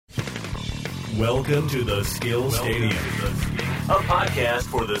Welcome to the Skill Stadium, a podcast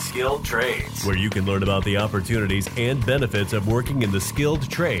for the skilled trades, where you can learn about the opportunities and benefits of working in the skilled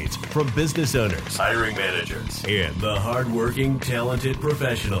trades from business owners, hiring managers, and the hardworking, talented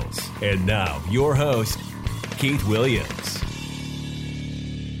professionals. And now, your host, Keith Williams.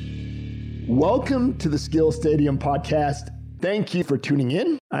 Welcome to the Skill Stadium podcast. Thank you for tuning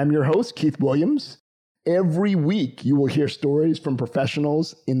in. I'm your host, Keith Williams. Every week, you will hear stories from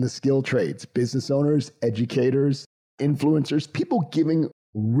professionals in the skilled trades, business owners, educators, influencers, people giving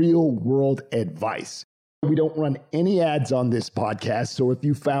real-world advice. We don't run any ads on this podcast, so if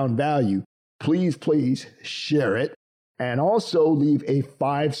you found value, please share it and also leave a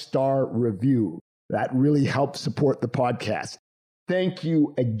 5-star review. That really helps support the podcast. Thank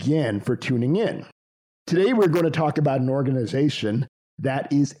you again for tuning in. Today, we're going to talk about an organization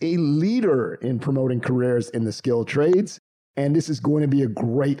that is a leader in promoting careers in the skilled trades, and this is going to be a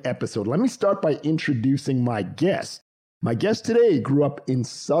great episode. Let me start by introducing my guest. My guest today grew up in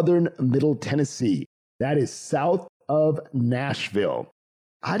southern Middle Tennessee. That is south of Nashville.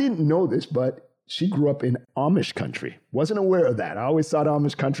 I didn't know this, but she grew up in Amish country. Wasn't aware of that. I always thought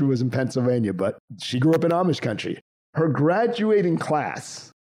Amish country was in Pennsylvania, but she grew up in Amish country. Her graduating class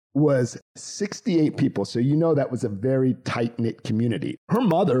was 68 people, so you know that was a very tight-knit community. Her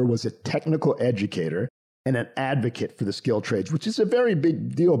mother was a technical educator and an advocate for the skilled trades, which is a very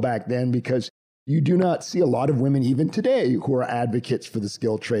big deal back then because you do not see a lot of women even today who are advocates for the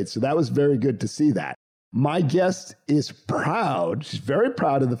skilled trades. So that was very good to see that. My guest is proud. She's very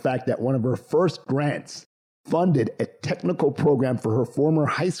proud of the fact that one of her first grants funded a technical program for her former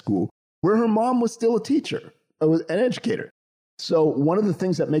high school where her mom was still a teacher, an educator. So one of the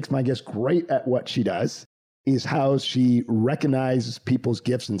things that makes my guest great at what she does is how she recognizes people's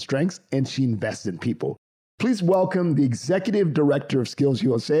gifts and strengths, and she invests in people. Please welcome the Executive Director of Skills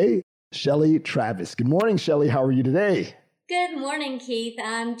USA, Shelly Travis. Good morning, Shelly. How are you today? Good morning, Keith.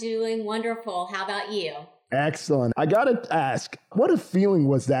 I'm doing wonderful. How about you? Excellent. I got to ask, what a feeling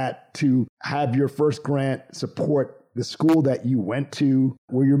was that to have your first grant support the school that you went to,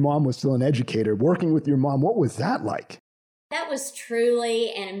 where your mom was still an educator, working with your mom? What was that like? That was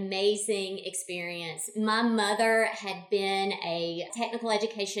truly an amazing experience. My mother had been a technical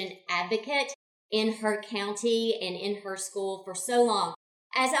education advocate in her county and in her school for so long.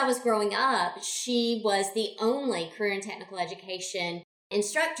 As I was growing up, she was the only career and technical education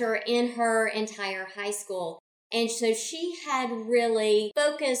instructor in her entire high school. And so she had really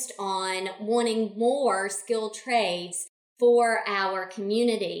focused on wanting more skilled trades for our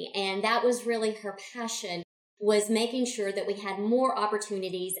community. And that was really her passion, was making sure that we had more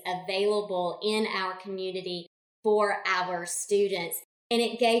opportunities available in our community for our students. And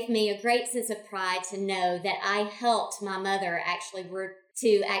it gave me a great sense of pride to know that I helped my mother actually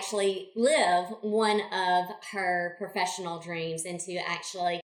live one of her professional dreams and to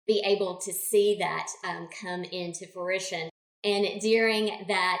actually be able to see that come into fruition. And during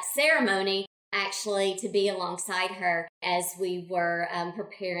that ceremony, actually to be alongside her as we were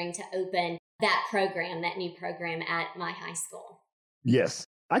preparing to open that program, that new program at my high school. Yes.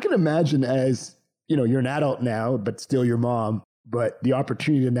 I can imagine as, you're an adult now, but still your mom, but the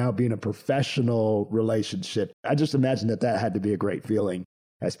opportunity to now be in a professional relationship. I just imagine that had to be a great feeling,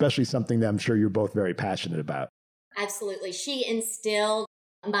 especially something that I'm sure you're both very passionate about. Absolutely. She instilled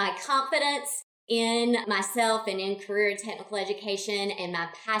my confidence in myself and in career and technical education and my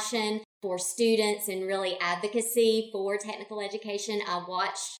passion for students and really advocacy for technical education. I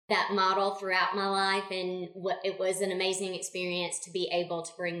watched that model throughout my life, and it was an amazing experience to be able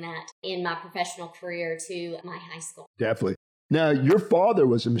to bring that in my professional career to my high school. Definitely. Now, your father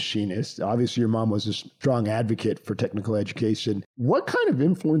was a machinist. Obviously, your mom was a strong advocate for technical education. What kind of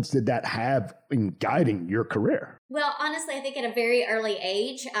influence did that have in guiding your career? Well, honestly, I think at a very early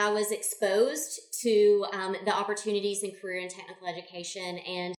age, I was exposed to the opportunities in career and technical education.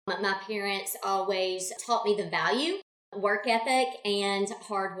 And my parents always taught me the value, work ethic, and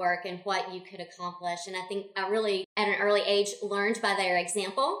hard work and what you could accomplish. And I think I really, at an early age, learned by their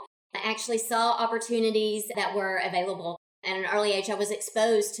example. I actually saw opportunities that were available. At an early age, I was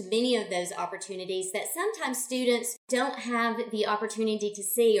exposed to many of those opportunities that sometimes students don't have the opportunity to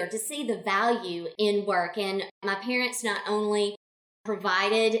see, or to see the value in work. And my parents not only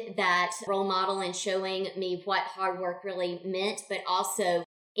provided that role model in showing me what hard work really meant, but also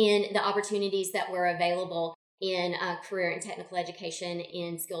in the opportunities that were available in career and technical education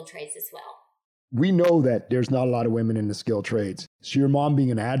in skilled trades as well. We know that there's not a lot of women in the skilled trades. So your mom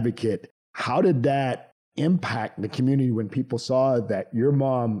being an advocate, how did that impact the community when people saw that your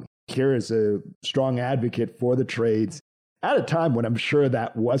mom here is a strong advocate for the trades at a time when I'm sure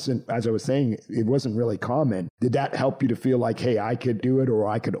that wasn't, as I was saying, it wasn't really common. Did that help you to feel like, hey, I could do it, or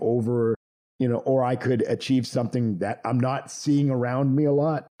I could or I could achieve something that I'm not seeing around me a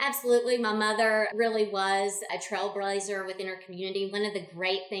lot? Absolutely. My mother really was a trailblazer within her community. One of the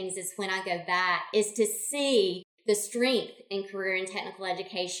great things is when I go back is to see the strength in career and technical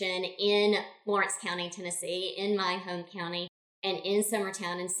education in Lawrence County, Tennessee, in my home county, and in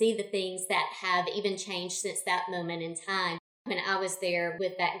Summertown, and see the things that have even changed since that moment in time when I was there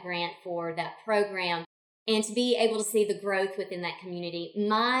with that grant for that program, and to be able to see the growth within that community.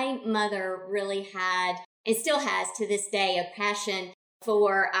 My mother really had, and still has to this day, a passion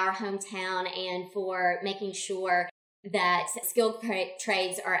for our hometown and for making sure that skilled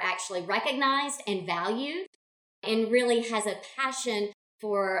trades are actually recognized and valued, and really has a passion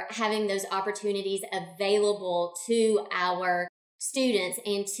for having those opportunities available to our students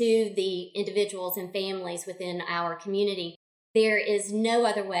and to the individuals and families within our community. There is no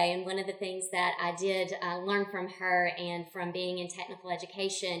other way, and one of the things that I did learn from her and from being in technical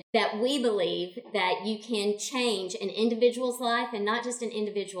education, that we believe that you can change an individual's life, and not just an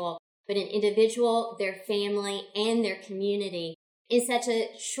individual, but an individual, their family, and their community in such a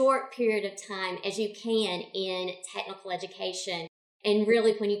short period of time as you can in technical education. And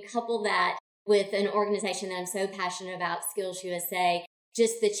really, when you couple that with an organization that I'm so passionate about, Skills USA,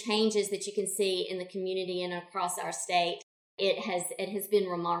 just the changes that you can see in the community and across our state, it has been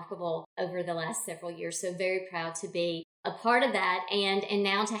remarkable over the last several years. So very proud to be a part of that, and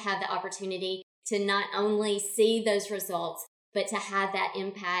now to have the opportunity to not only see those results, but to have that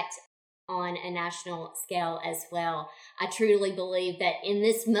impact on a national scale as well. I truly believe that in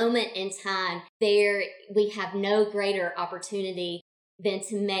this moment in time, we have no greater opportunity than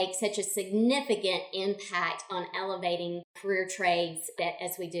to make such a significant impact on elevating career trades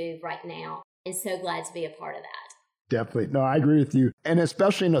as we do right now. And so glad to be a part of that. Definitely. No, I agree with you. And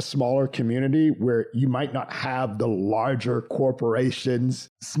especially in a smaller community where you might not have the larger corporations,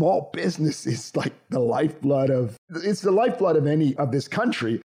 small business is like the lifeblood of any of this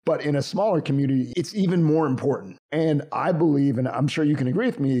country. But in a smaller community, it's even more important. And I believe, and I'm sure you can agree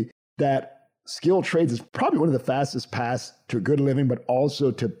with me, that skilled trades is probably one of the fastest paths to a good living, but also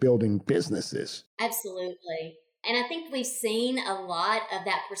to building businesses. Absolutely. And I think we've seen a lot of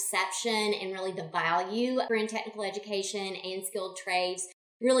that perception and really the value in technical education and skilled trades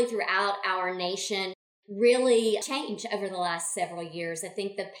really throughout our nation really change over the last several years. I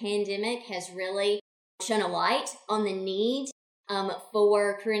think the pandemic has really shone a light on the need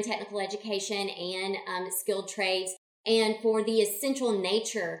for career and technical education and skilled trades, and for the essential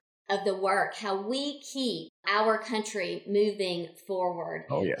nature of the work, how we keep our country moving forward.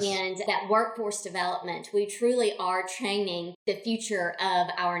 Oh, yes. And that workforce development, we truly are training the future of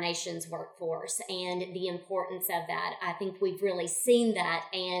our nation's workforce, and the importance of that. I think we've really seen that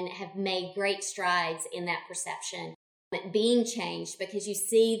and have made great strides in that perception being changed, because you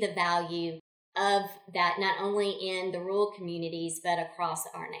see the value of that not only in the rural communities, but across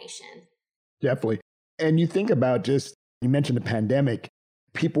our nation. Definitely. And you think about you mentioned the pandemic,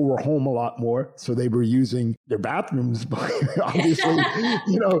 people were home a lot more, so they were using their bathrooms. Obviously,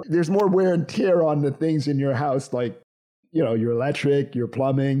 there's more wear and tear on the things in your house, like, your electric, your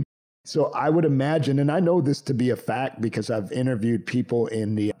plumbing. So I would imagine, and I know this to be a fact because I've interviewed people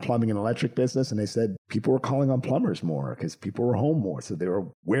in the plumbing and electric business, and they said people were calling on plumbers more because people were home more. So they were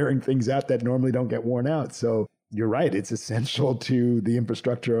wearing things out that normally don't get worn out. So you're right. It's essential to the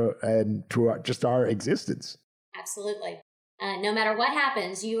infrastructure and to just our existence. Absolutely. No matter what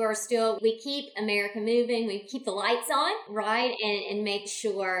happens, we keep America moving, we keep the lights on, right? And make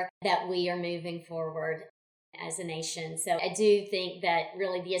sure that we are moving forward as a nation. So I do think that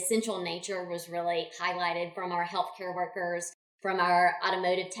really the essential nature was really highlighted from our healthcare workers, from our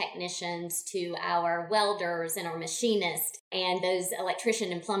automotive technicians to our welders and our machinists and those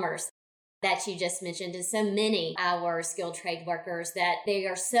electrician and plumbers that you just mentioned, and so many our skilled trade workers, that they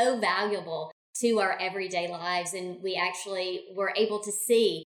are so valuable to our everyday lives. And we actually were able to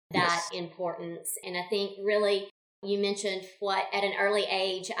see that importance. And I think really you mentioned at an early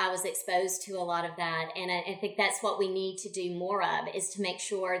age, I was exposed to a lot of that. And I think that's what we need to do more of, is to make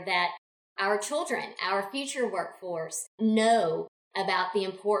sure that our children, our future workforce, know about the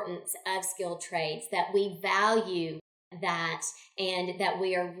importance of skilled trades, that we value that, and that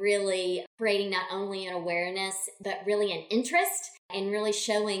we are really creating not only an awareness, but really an interest, and really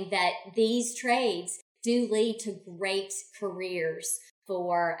showing that these trades do lead to great careers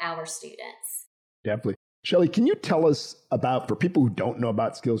for our students. Definitely. Shelley, can you tell us for people who don't know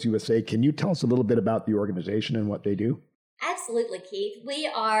about Skills USA, can you tell us a little bit about the organization and what they do? Absolutely, Keith.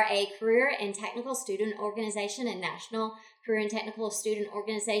 We are a career and technical student organization and national Career and Technical Student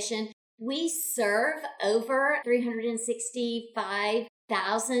Organization. We serve over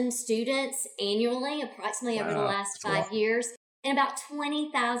 365,000 students annually, approximately over the last 5 years, in about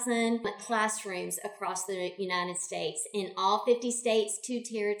 20,000 classrooms across the United States, in all 50 states, 2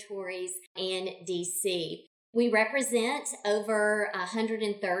 territories, and DC. We represent over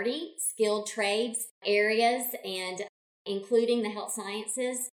 130 skilled trades areas, and including the health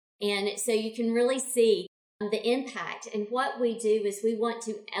sciences. And so you can really see the impact. And what we do is we want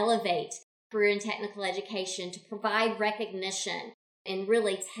to elevate career and technical education to provide recognition and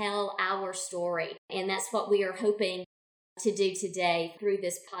really tell our story. And that's what we are hoping to do today through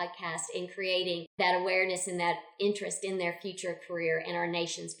this podcast, in creating that awareness and that interest in their future career and our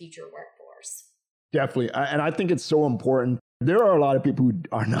nation's future workforce. Definitely. And I think it's so important. There are a lot of people who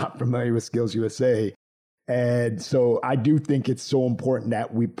are not familiar with Skills USA. And so I do think it's so important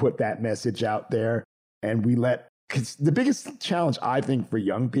that we put that message out there and we because the biggest challenge I think for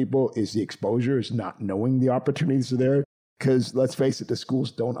young people is the exposure, is not knowing the opportunities are there. Because let's face it, the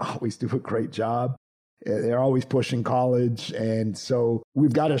schools don't always do a great job. They're always pushing college. And so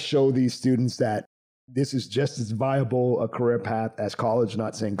we've got to show these students that this is just as viable a career path as college.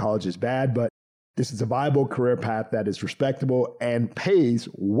 Not saying college is bad, but this is a viable career path that is respectable and pays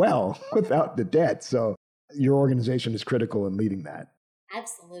well without the debt. So your organization is critical in leading that.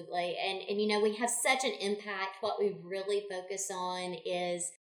 Absolutely. And we have such an impact. What we really focus on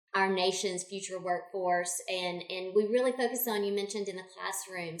is our nation's future workforce. And we really focus on, you mentioned in the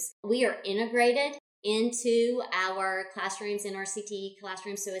classrooms, we are integrated into our classrooms, in our CTE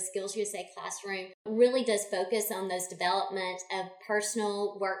classrooms. So a Skills USA classroom really does focus on those development of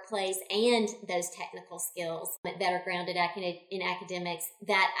personal, workplace, and those technical skills that are grounded in academics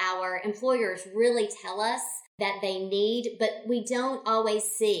that our employers really tell us that they need, but we don't always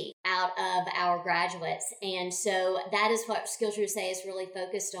see out of our graduates. And so that is what Skills USA is really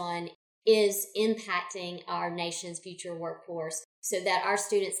focused on, is impacting our nation's future workforce so that our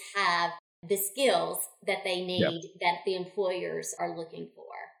students have the skills that they need, that the employers are looking for.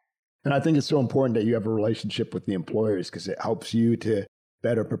 And I think it's so important that you have a relationship with the employers, because it helps you to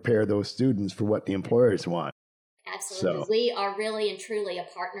better prepare those students for what the employers want. Absolutely. So we are really and truly a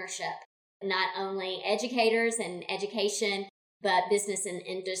partnership, not only educators and education, but business and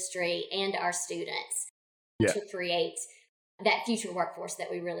industry and our students to create that future workforce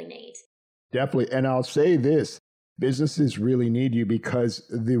that we really need. Definitely. And I'll say this. Businesses really need you, because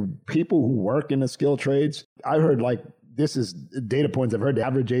the people who work in the skilled trades, I heard, this is data points. I've heard the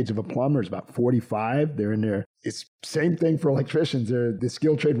average age of a plumber is about 45. They're in there. It's same thing for electricians. The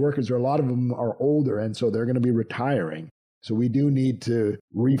skilled trade workers, a lot of them are older, and so they're going to be retiring. So we do need to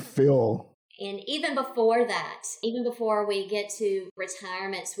refill. And even before that, even before we get to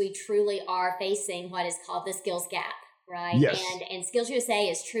retirements, we truly are facing what is called the skills gap, right? Yes. And Skills USA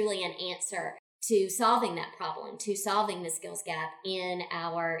is truly an answer to solving that problem, to solving the skills gap in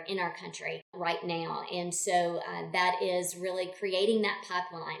our country right now. And so that is really creating that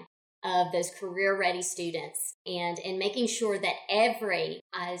pipeline of those career-ready students and making sure that every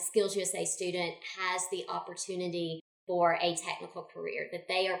Skills USA student has the opportunity for a technical career, that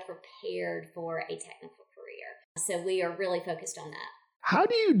they are prepared for a technical career. So we are really focused on that. How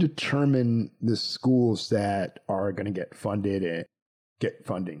do you determine the schools that are going to get funded and get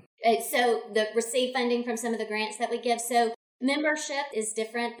funding? So receive funding from some of the grants that we give. So membership is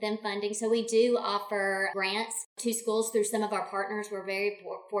different than funding. So we do offer grants to schools through some of our partners. We're very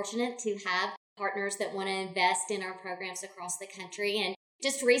fortunate to have partners that want to invest in our programs across the country. And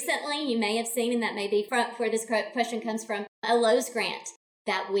just recently, you may have seen, and that may be where this question comes from, a Lowe's grant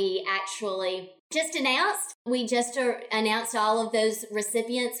that we actually just announced. We just announced all of those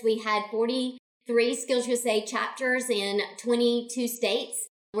recipients. We had 43 Skills USA chapters in 22 states.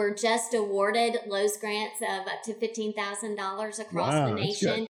 We're just awarded Lowe's grants of up to $15,000 across the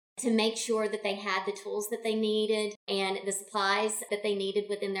nation to make sure that they had the tools that they needed and the supplies that they needed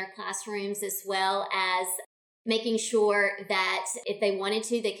within their classrooms, as well as making sure that if they wanted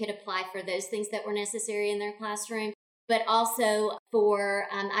to, they could apply for those things that were necessary in their classroom, but also for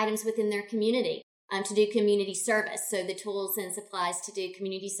items within their community to do community service. So the tools and supplies to do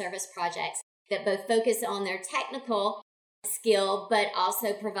community service projects that both focus on their technical skill, but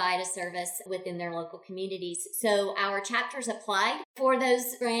also provide a service within their local communities. So our chapters applied for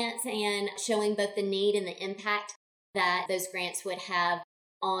those grants, and showing both the need and the impact that those grants would have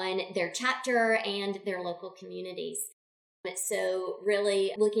on their chapter and their local communities. So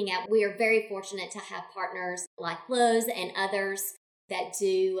really looking at, we are very fortunate to have partners like Lowe's and others that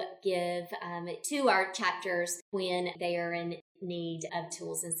do give to our chapters when they are in need of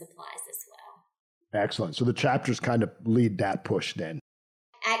tools and supplies as well. Excellent. So the chapters kind of lead that push then.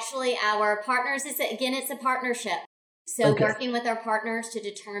 Actually, our partners, it's a partnership. So working with our partners to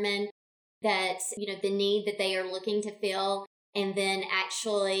determine that, the need that they are looking to fill, and then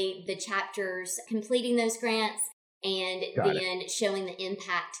actually the chapters completing those grants and then showing the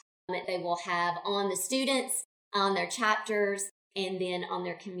impact that they will have on the students, on their chapters, and then on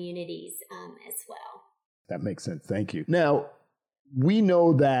their communities as well. That makes sense. Thank you. Now, we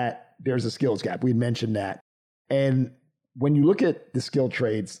know that there's a skills gap. We mentioned that. And when you look at the skilled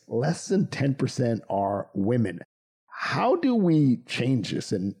trades, less than 10% are women. How do we change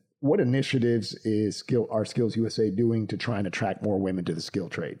this? And what initiatives are Skills USA doing to try and attract more women to the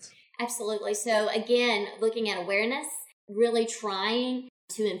skilled trades? Absolutely. So again, looking at awareness, really trying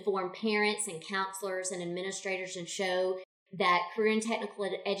to inform parents and counselors and administrators and show that career and technical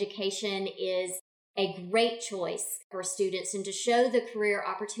education is a great choice for students and to show the career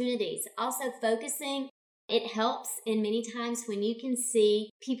opportunities. Also focusing, it helps in many times when you can see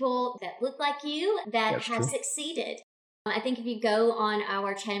people that look like you that have succeeded. I think if you go on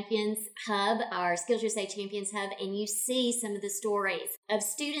our Champions Hub, our Skills USA Champions Hub, and you see some of the stories of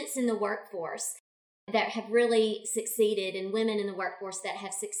students in the workforce that have really succeeded and women in the workforce that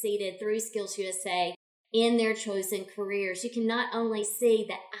have succeeded through Skills USA in their chosen careers, you can not only see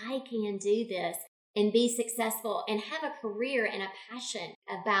that I can do this and be successful and have a career and a passion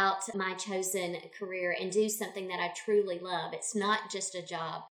about my chosen career and do something that I truly love. It's not just a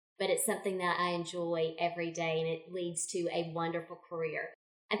job, but it's something that I enjoy every day, and it leads to a wonderful career.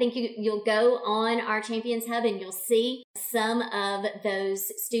 I think you'll go on our Champions Hub and you'll see some of those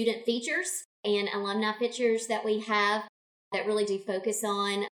student features and alumni features that we have that really do focus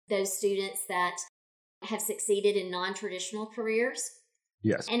on those students that have succeeded in non-traditional careers.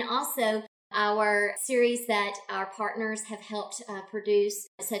 Yes. And also our series that our partners have helped produce,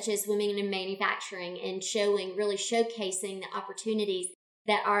 such as Women in Manufacturing, and really showcasing the opportunities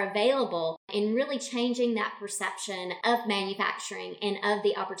that are available and really changing that perception of manufacturing and of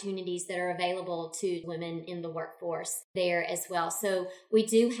the opportunities that are available to women in the workforce there as well. So we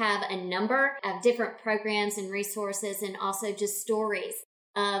do have a number of different programs and resources, and also just stories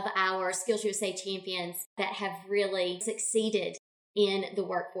of our Skills USA champions that have really succeeded in the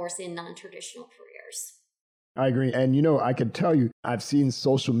workforce in non-traditional careers. I agree. And, I can tell you, I've seen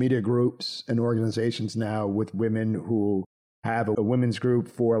social media groups and organizations now with women who have a women's group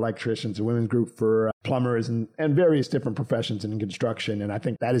for electricians, a women's group for plumbers, and various different professions in construction. And I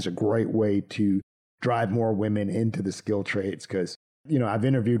think that is a great way to drive more women into the skilled trades because, I've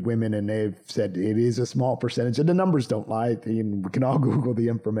interviewed women and they've said it is a small percentage, and the numbers don't lie. We can all Google the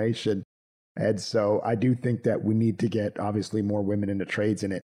information. And so I do think that we need to get, obviously, more women into trades,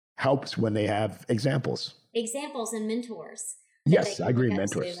 and it helps when they have examples. Examples and mentors. Yes, I agree,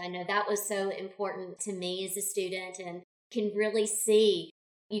 mentors. I know that was so important to me as a student, and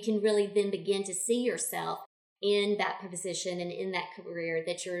you can really then begin to see yourself in that position and in that career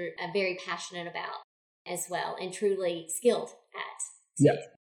that you're very passionate about as well and truly skilled at. Yeah.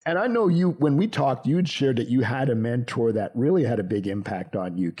 And I know when we talked, you had shared that you had a mentor that really had a big impact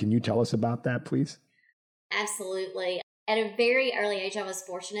on you. Can you tell us about that, please? Absolutely. At a very early age, I was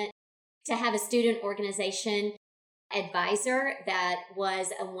fortunate to have a student organization advisor that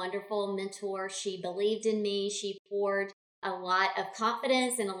was a wonderful mentor. She believed in me. She poured a lot of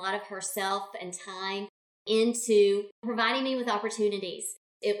confidence and a lot of herself and time into providing me with opportunities.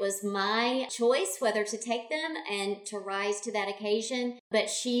 It was my choice whether to take them and to rise to that occasion, but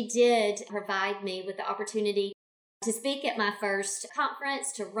she did provide me with the opportunity to speak at my first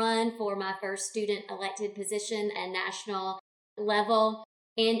conference, to run for my first student elected position at national level.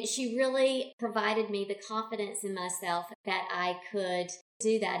 And she really provided me the confidence in myself that I could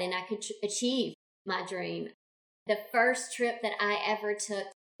do that and I could achieve my dream. The first trip that I ever took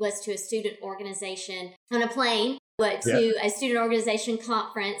was to a student organization on a plane, but to a student organization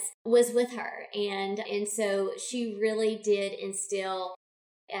conference was with her. And so she really did instill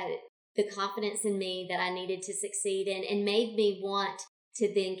the confidence in me that I needed to succeed and made me want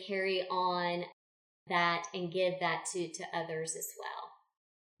to then carry on that and give that to others as well.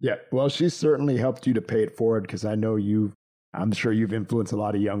 Yeah, well, she certainly helped you to pay it forward because I know I'm sure you've influenced a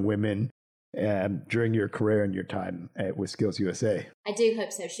lot of young women during your career and your time with Skills USA. I do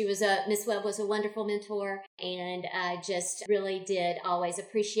hope so. Miss Webb was a wonderful mentor, and I just really did always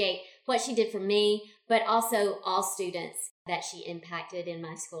appreciate what she did for me, but also all students that she impacted in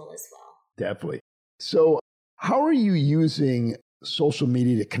my school as well. Definitely. So how are you using social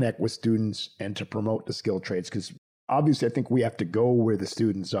media to connect with students and to promote the skilled trades? Because obviously I think we have to go where the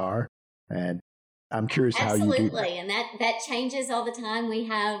students are, and I'm curious how you do that. Absolutely, and that changes all the time. We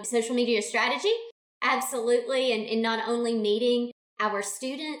have social media strategy Absolutely. And not only meeting our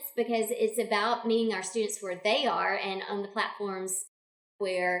students, because it's about meeting our students where they are and on the platforms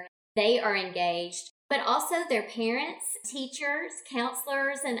where they are engaged, but also their parents, teachers,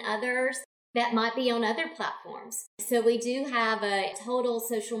 counselors, and others that might be on other platforms. So we do have a total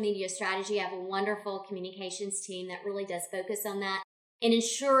social media strategy. I have a wonderful communications team that really does focus on that and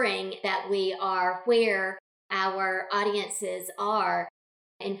ensuring that we are where our audiences are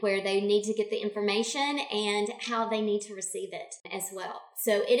and where they need to get the information and how they need to receive it as well.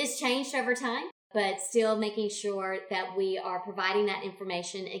 So it has changed over time, but still making sure that we are providing that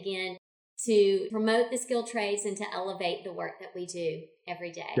information again to promote the skilled trades and to elevate the work that we do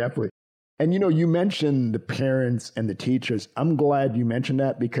every day. Definitely. And you mentioned the parents and the teachers. I'm glad you mentioned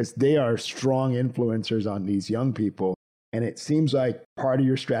that because they are strong influencers on these young people. And it seems like part of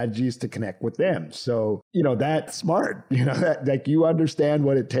your strategy is to connect with them. So, that's smart. That like you understand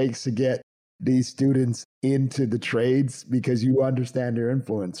what it takes to get these students into the trades because you understand their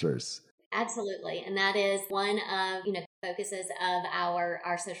influencers. Absolutely. And that is one of, focuses of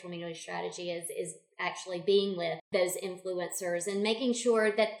our social media strategy is actually being with those influencers and making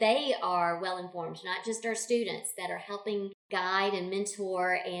sure that they are well informed, not just our students that are helping guide and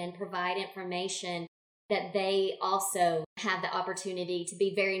mentor and provide information, that they also have the opportunity to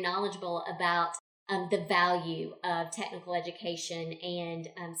be very knowledgeable about the value of technical education and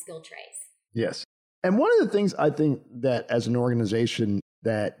skilled trades. Yes. And one of the things I think that as an organization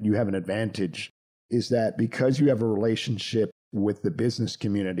that you have an advantage is that because you have a relationship with the business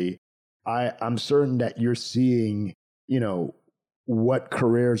community, I'm certain that you're seeing, what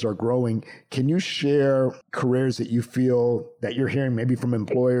careers are growing. Can you share careers that you feel that you're hearing maybe from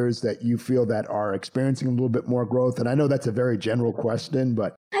employers that you feel that are experiencing a little bit more growth? And I know that's a very general question,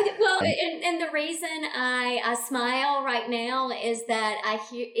 but... And the reason I smile right now is that I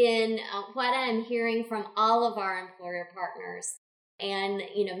hear in what I'm hearing from all of our employer partners, and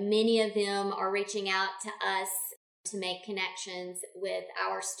many of them are reaching out to us to make connections with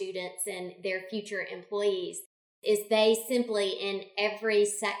our students and their future employees, is they simply in every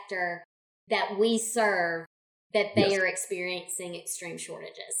sector that we serve that they are experiencing extreme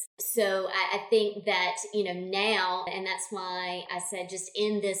shortages. So I think that, now, and that's why I said just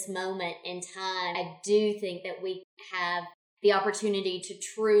in this moment in time, I do think that we have the opportunity to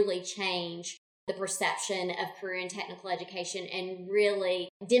truly change the perception of career and technical education and really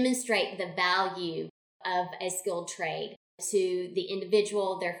demonstrate the value of a skilled trade to the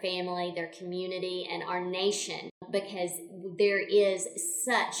individual, their family, their community, and our nation, because there is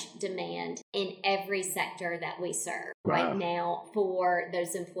such demand in every sector that we serve right now for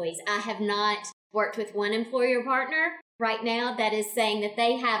those employees. I have not worked with one employer partner right now that is saying that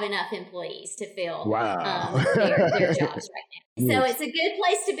they have enough employees to fill their jobs right now. So it's a good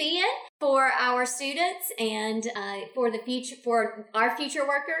place to be in for our students and for the future, for our future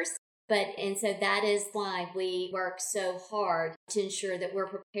workers. And so that is why we work so hard to ensure that we're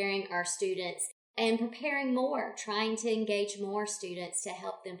preparing our students and preparing more, trying to engage more students to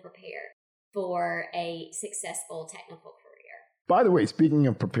help them prepare for a successful technical career. By the way, speaking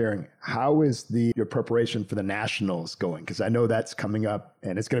of preparing, how is your preparation for the Nationals going? Because I know that's coming up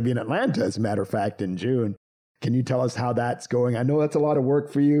and it's going to be in Atlanta, as a matter of fact, in June. Can you tell us how that's going? I know that's a lot of work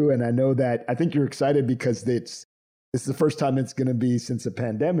for you. And I think you're excited because this is the first time it's going to be since the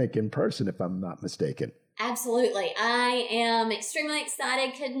pandemic in person, if I'm not mistaken. Absolutely. I am extremely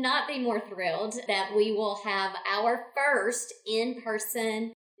excited, could not be more thrilled that we will have our first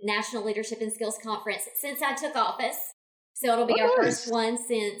in-person National Leadership and Skills Conference since I took office. So it'll be our first one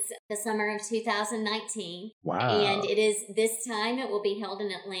since the summer of 2019. Wow. And this time it will be held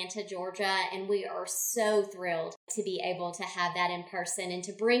in Atlanta, Georgia. And we are so thrilled to be able to have that in person and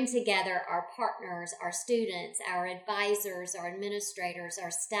to bring together our partners, our students, our advisors, our administrators,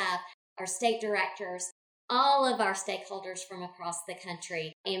 our staff, our state directors, all of our stakeholders from across the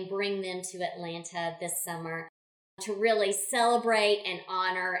country, and bring them to Atlanta this summer to really celebrate and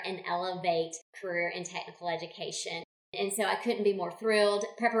honor and elevate career and technical education. And so I couldn't be more thrilled.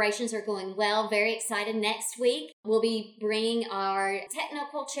 Preparations are going well. Very excited. Next week, we'll be bringing our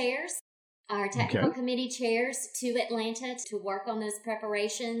technical chairs, our technical committee chairs to Atlanta to work on those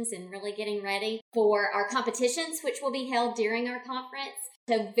preparations and really getting ready for our competitions, which will be held during our conference.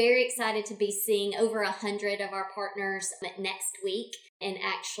 So very excited to be seeing over 100 of our partners next week and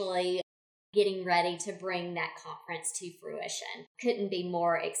actually getting ready to bring that conference to fruition. Couldn't be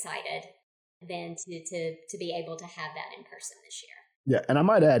more excited than to be able to have that in person this year. Yeah, and I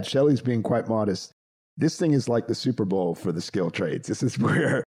might add, Shelley's being quite modest. This thing is like the Super Bowl for the skilled trades. This is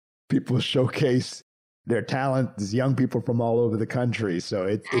where people showcase their talent is young people from all over the country. So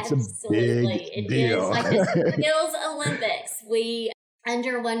it's a big deal. It is like the Skills Olympics. We,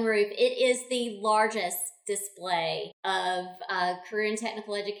 under one roof, it is the largest display of career and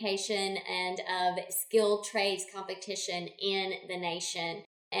technical education and of skilled trades competition in the nation.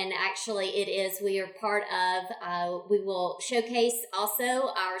 And actually we are part of, we will showcase also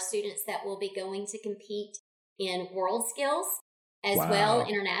our students that will be going to compete in World Skills as well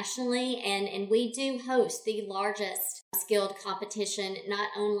internationally. And we do host the largest skilled competition, not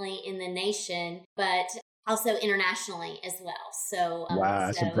only in the nation, but also internationally as well. So,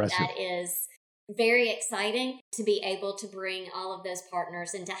 that's impressive. That is very exciting to be able to bring all of those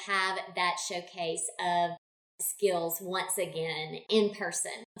partners and to have that showcase of skills once again in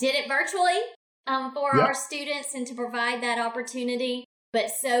person. Did it virtually for our students and to provide that opportunity, but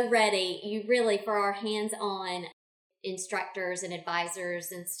so ready, you really, for our hands-on instructors and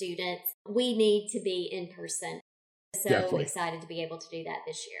advisors and students, we need to be in person. So Definitely. Excited to be able to do that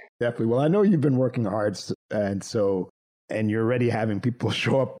this year. Definitely. Well, I know you've been working hard, and you're already having people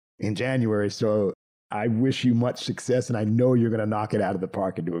show up in January. So I wish you much success, and I know you're going to knock it out of the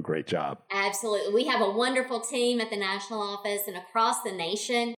park and do a great job. Absolutely. We have a wonderful team at the national office and across the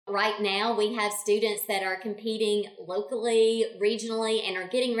nation. Right now, we have students that are competing locally, regionally, and are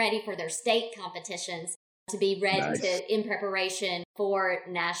getting ready for their state competitions to be ready in preparation for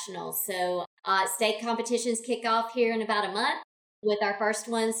nationals. So state competitions kick off here in about a month, with our first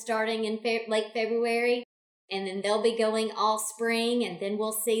one starting in late February. And then they'll be going all spring, and then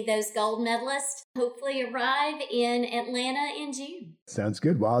we'll see those gold medalists hopefully arrive in Atlanta in June. Sounds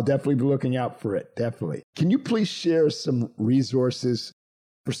good. Well, I'll definitely be looking out for it. Definitely. Can you please share some resources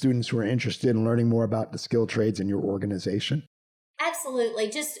for students who are interested in learning more about the skilled trades in your organization? Absolutely.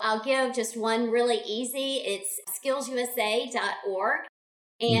 I'll give just one really easy. It's skillsusa.org.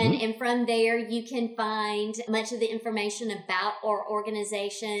 And from there, you can find much of the information about our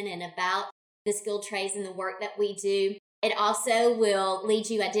organization and about the skilled trades and the work that we do. It also will lead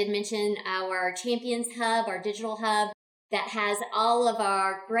you, I did mention our Champions Hub, our digital hub, that has all of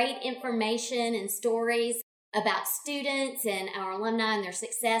our great information and stories about students and our alumni and their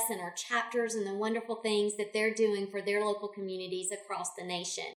success and our chapters and the wonderful things that they're doing for their local communities across the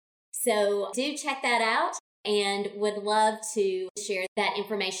nation. So do check that out, and would love to share that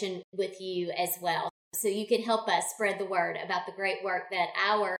information with you as well, so you can help us spread the word about the great work that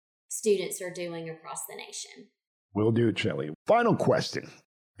our students are doing across the nation. Will do, Shelly. Final question,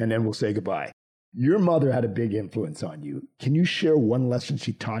 and then we'll say goodbye. Your mother had a big influence on you. Can you share one lesson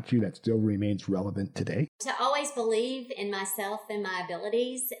she taught you that still remains relevant today? To always believe in myself and my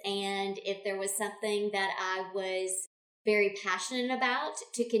abilities, and if there was something that I was very passionate about,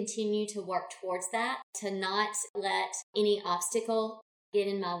 to continue to work towards that, to not let any obstacle get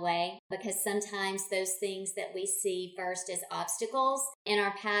in my way, because sometimes those things that we see first as obstacles in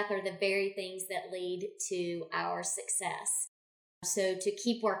our path are the very things that lead to our success. So to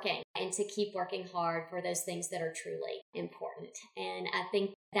keep working and to keep working hard for those things that are truly important. And I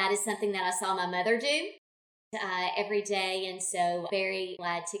think that is something that I saw my mother do every day. And so very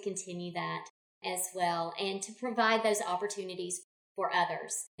glad to continue that as well, and to provide those opportunities for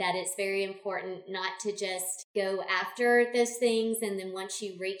others. That it's very important not to just go after those things and then once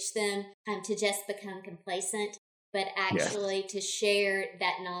you reach them, to just become complacent, but actually to share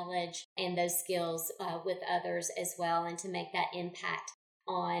that knowledge and those skills with others as well, and to make that impact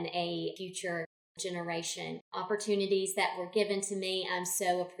on a future generation. Opportunities that were given to me, I'm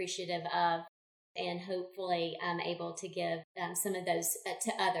so appreciative of, and hopefully I'm able to give some of those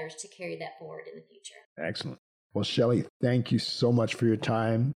to others to carry that forward in the future. Excellent. Well, Shelly, thank you so much for your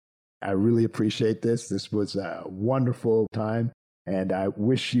time. I really appreciate this. This was a wonderful time, and I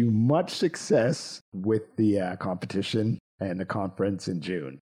wish you much success with the competition and the conference in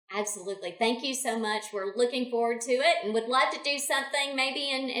June. Absolutely. Thank you so much. We're looking forward to it, and would love to do something maybe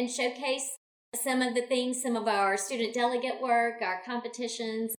and showcase some of the things, some of our student delegate work, our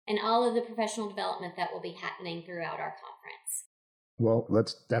competitions, and all of the professional development that will be happening throughout our conference. Well,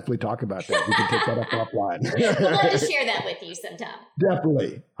 let's definitely talk about that. We can take that up offline. We'd love to share that with you sometime.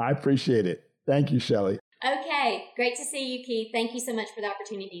 Definitely. I appreciate it. Thank you, Shelly. Okay. Great to see you, Keith. Thank you so much for the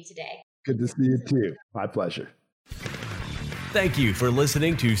opportunity today. Good to see you too. My pleasure. Thank you for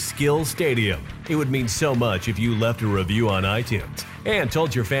listening to Skill Stadium. It would mean so much if you left a review on iTunes and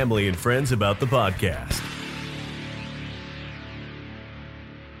told your family and friends about the podcast.